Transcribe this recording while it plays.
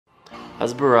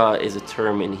Hasbara is a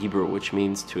term in Hebrew which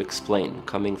means to explain,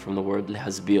 coming from the word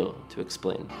lehasbir, to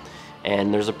explain.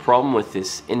 And there's a problem with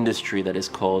this industry that is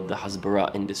called the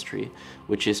Hasbara industry,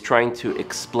 which is trying to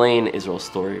explain Israel's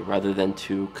story rather than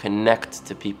to connect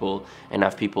to people and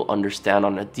have people understand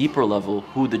on a deeper level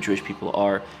who the Jewish people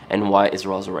are and why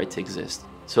Israel has a right to exist.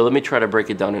 So let me try to break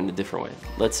it down in a different way.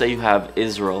 Let's say you have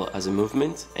Israel as a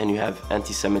movement and you have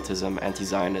anti-Semitism,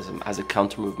 anti-Zionism as a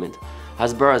counter-movement.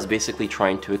 Hasbara is basically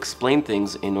trying to explain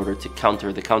things in order to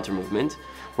counter the counter-movement,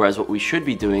 whereas what we should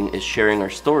be doing is sharing our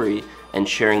story and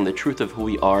sharing the truth of who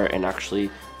we are and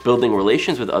actually building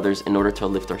relations with others in order to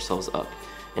lift ourselves up.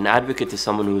 An advocate is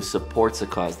someone who supports a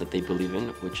cause that they believe in,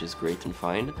 which is great and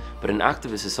fine, but an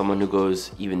activist is someone who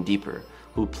goes even deeper,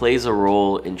 who plays a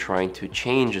role in trying to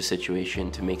change a situation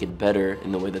to make it better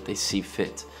in the way that they see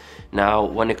fit. Now,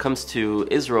 when it comes to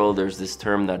Israel, there's this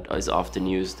term that is often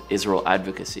used, Israel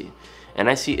advocacy. And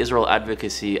I see Israel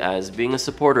advocacy as being a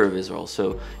supporter of Israel.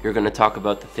 So you're going to talk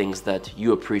about the things that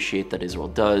you appreciate that Israel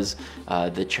does,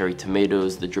 the cherry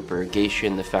tomatoes, the drip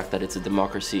irrigation, the fact that it's a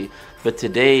democracy. But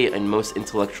today, in most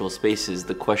intellectual spaces,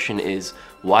 the question is,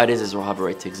 why does Israel have a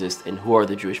right to exist and who are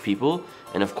the Jewish people?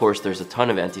 And of course, there's a ton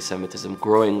of anti-Semitism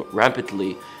growing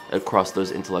rampantly across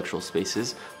those intellectual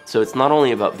spaces. So it's not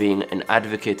only about being an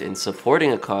advocate and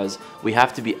supporting a cause, we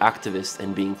have to be activists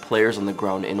and being players on the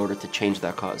ground in order to change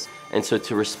that cause. And so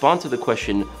to respond to the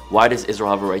question, why does Israel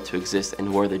have a right to exist and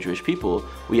who are the Jewish people,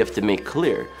 we have to make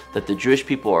clear that the Jewish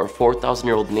people are a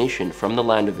 4,000-year-old nation from the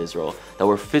land of Israel that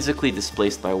were physically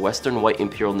displaced by a Western white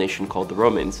imperial nation called the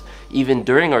Romans. Even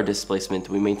during our displacement,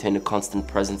 we maintained a constant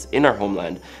presence in our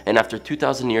homeland, and after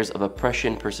 2,000 years of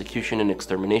oppression, persecution, and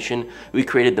extermination, we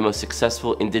created the most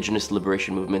successful indigenous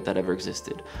liberation movement that ever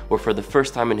existed, where for the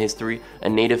first time in history, a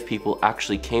native people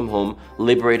actually came home,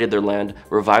 liberated their land,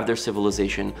 revived their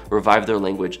civilization, revived their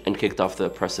language, and kicked off the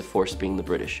oppressive force being the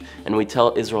British. And we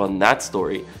tell Israel in that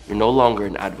story, you're no longer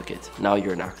an advocate, now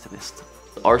you're an activist.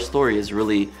 Our story is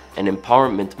really an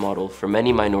empowerment model for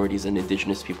many minorities and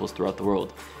indigenous peoples throughout the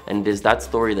world. And it is that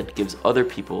story that gives other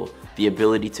people the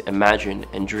ability to imagine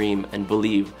and dream and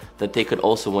believe that they could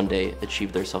also one day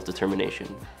achieve their self-determination.